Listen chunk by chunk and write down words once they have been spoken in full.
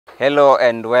Hello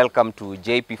and welcome to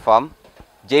JP Farm.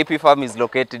 JP Farm is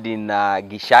located in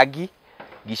Gishagi.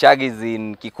 Gishagi is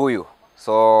in Kikuyu.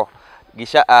 So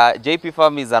JP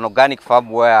Farm is an organic farm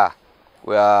where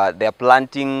they are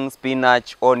planting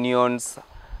spinach, onions,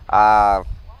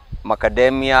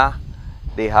 macadamia.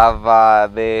 They have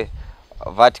the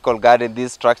vertical garden,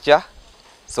 this structure.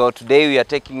 So today we are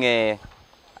taking an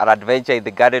adventure in the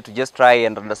garden to just try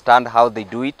and understand how they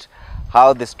do it,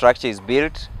 how the structure is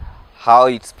built, how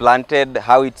it's planted,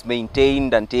 how it's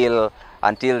maintained until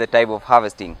the time of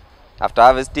harvesting. After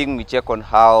harvesting, we check on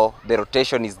how the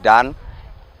rotation is done,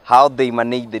 how they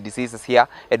manage the diseases here.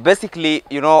 And basically,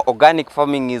 you know, organic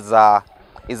farming is a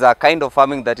kind of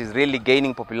farming that is really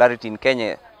gaining popularity in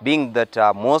Kenya, being that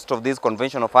most of these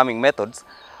conventional farming methods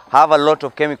have a lot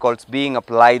of chemicals being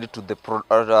applied to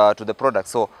the product.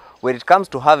 So when it comes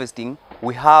to harvesting,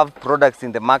 we have products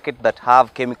in the market that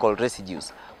have chemical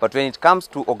residues. But when it comes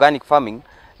to organic farming,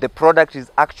 the product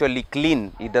is actually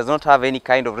clean. It does not have any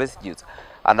kind of residues.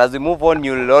 And as we move on,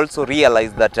 you'll also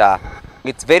realize that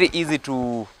it's very easy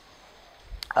to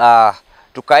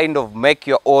kind of make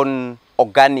your own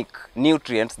organic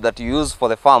nutrients that you use for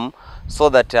the farm, so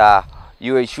that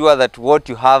you ensure that what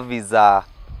you have is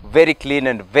very clean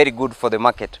and very good for the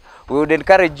market. We would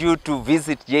encourage you to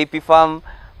visit JP Farm,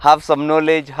 have some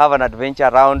knowledge, have an adventure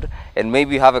around, and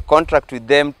maybe have a contract with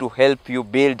them to help you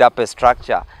build up a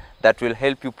structure that will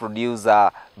help you produce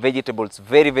vegetables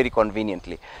very, very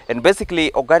conveniently. And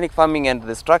basically, organic farming and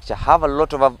the structure have a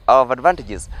lot of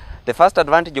advantages. The first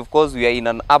advantage, of course, we are in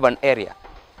an urban area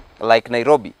like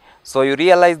Nairobi. So you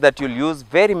realize that you'll use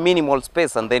very minimal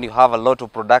space, and then you have a lot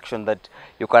of production that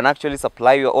you can actually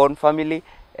supply your own family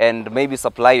and maybe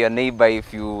supply your neighbor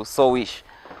if you so wish.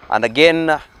 And again,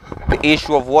 the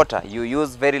issue of water, you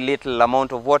use very little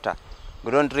amount of water.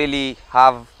 We don't really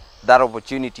have that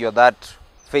opportunity or that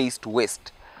phase to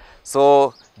waste.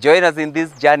 So join us in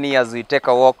this journey as we take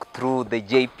a walk through the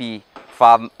JP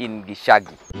Farm in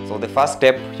Gishagi. So the first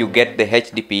step, you get the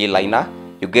HDPE liner.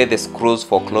 You get the screws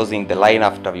for closing the line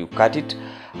after you cut it,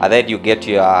 and then you get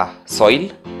your soil,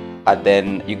 and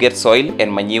then you get soil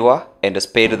and manure and a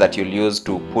spade that you'll use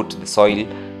to put the soil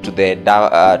to the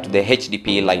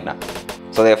HDPE liner.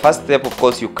 So the first step, of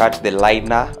course, you cut the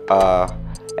liner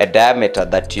a diameter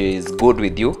that is good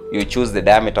with you. You choose the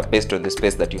diameter based on the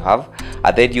space that you have,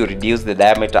 and then you reduce the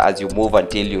diameter as you move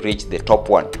until you reach the top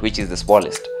one, which is the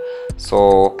smallest.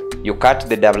 So you cut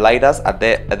the dividers at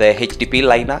the HDPE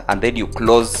liner, and then you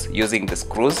close using the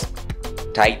screws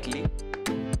tightly.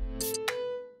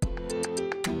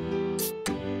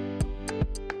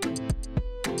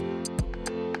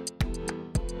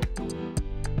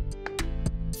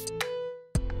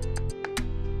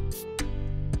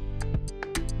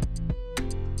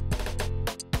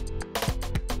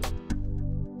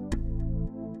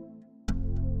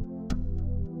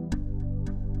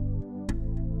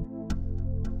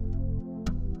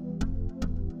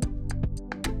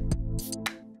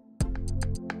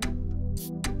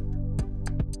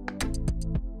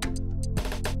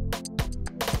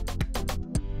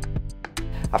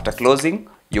 After closing,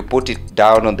 you put it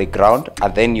down on the ground,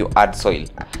 and then you add soil.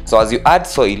 So as you add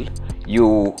soil,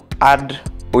 you add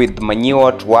with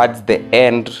manure towards the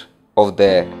end of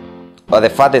the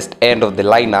farthest end of the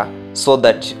liner, so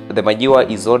that the manure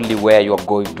is only where you are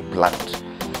going to plant.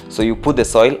 So you put the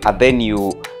soil, and then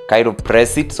you kind of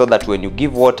press it so that when you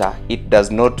give water, it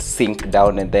does not sink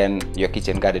down and then your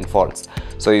kitchen garden falls.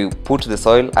 So you put the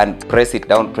soil and press it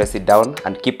down,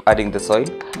 and keep adding the soil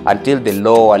until the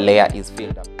lower layer is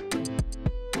filled up.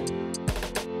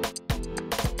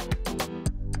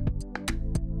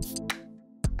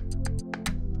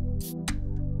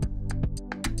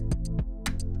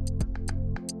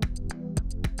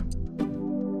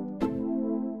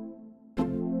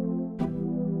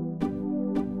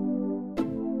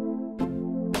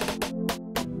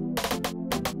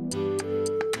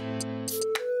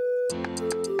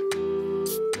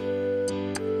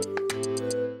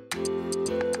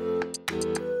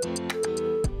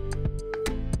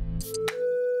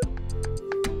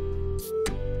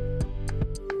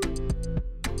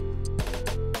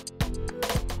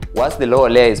 Once the lower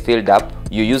layer is filled up,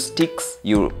 you use sticks.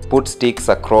 You put sticks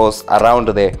across around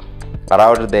the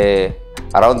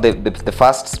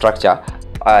first structure,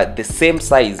 the same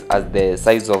size as the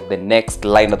size of the next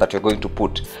liner that you're going to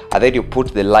put, and then you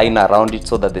put the liner around it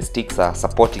so that the sticks are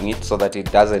supporting it, so that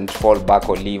it doesn't fall back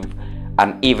or leave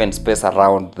an even space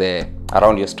around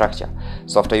your structure.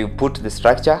 So after you put the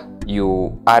structure,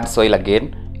 you add soil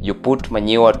again. You put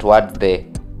manure towards the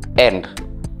end,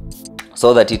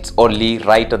 so that it's only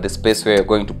right at the space where you're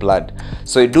going to plant.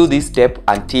 So you do this step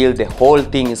until the whole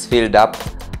thing is filled up,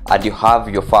 and you have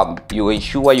your farm, you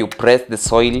ensure you press the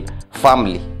soil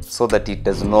firmly so that it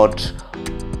does not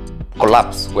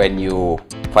collapse when you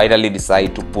finally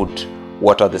decide to put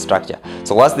water on the structure.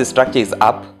 So once the structure is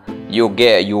up, you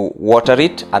water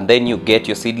it, and then you get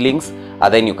your seedlings,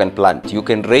 and then you can plant. You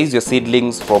can raise your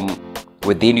seedlings from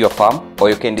within your farm, or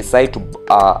you can decide to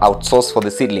outsource for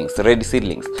the seedlings, ready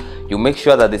seedlings. You make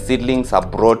sure that the seedlings are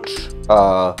brought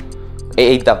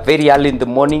either very early in the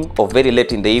morning or very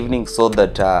late in the evening, so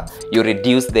that you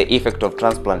reduce the effect of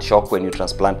transplant shock when you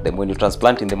transplant them. When you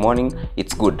transplant in the morning,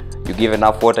 it's good. You give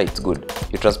enough water, it's good.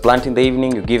 You transplant in the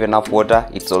evening, you give enough water,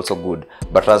 it's also good.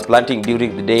 But transplanting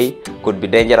during the day could be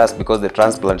dangerous because the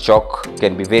transplant shock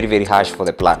can be very, very harsh for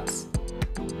the plants.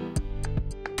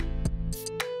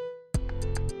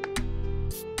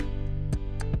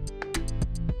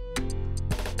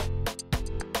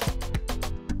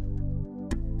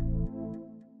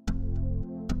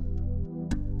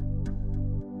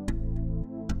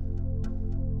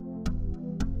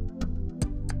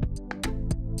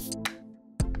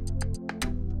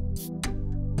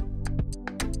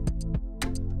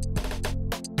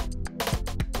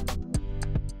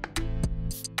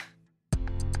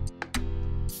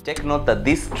 Take note that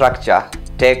this structure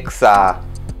takes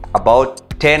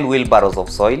about 10 wheelbarrows of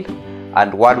soil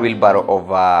and 1 wheelbarrow of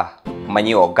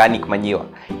manure, organic manure.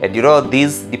 And you know,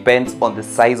 this depends on the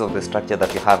size of the structure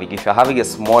that you're having. If you're having a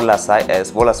smaller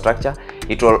structure,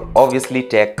 it will obviously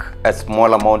take a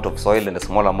small amount of soil and a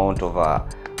small amount of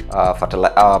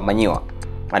manure.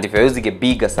 And if you're using a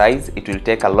bigger size, it will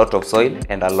take a lot of soil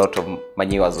and a lot of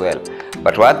manure as well.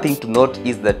 But one thing to note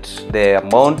is that the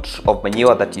amount of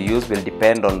manure that you use will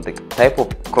depend on the type of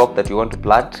crop that you want to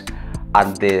plant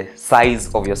and the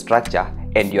size of your structure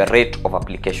and your rate of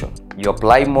application. You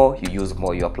apply more, you use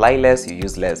more. You apply less, you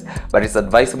use less. But it's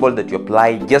advisable that you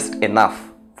apply just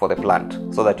enough for the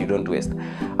plant so that you don't waste.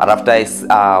 And after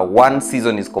one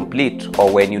season is complete, or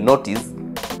when you notice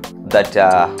that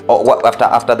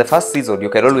after the first season, you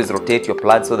can always rotate your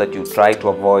plants so that you try to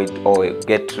avoid or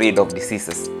get rid of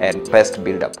diseases and pest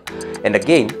buildup. And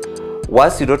again,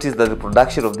 once you notice that the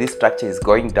production of this structure is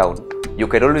going down, you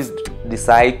can always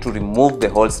decide to remove the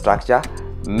whole structure,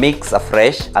 mix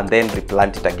afresh, and then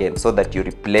replant it again so that you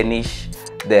replenish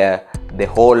the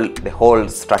whole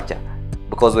structure.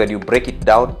 Because when you break it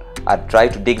down and try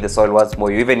to dig the soil once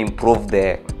more, you even improve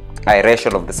the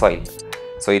aeration of the soil.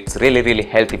 So it's really, really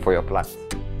healthy for your plants.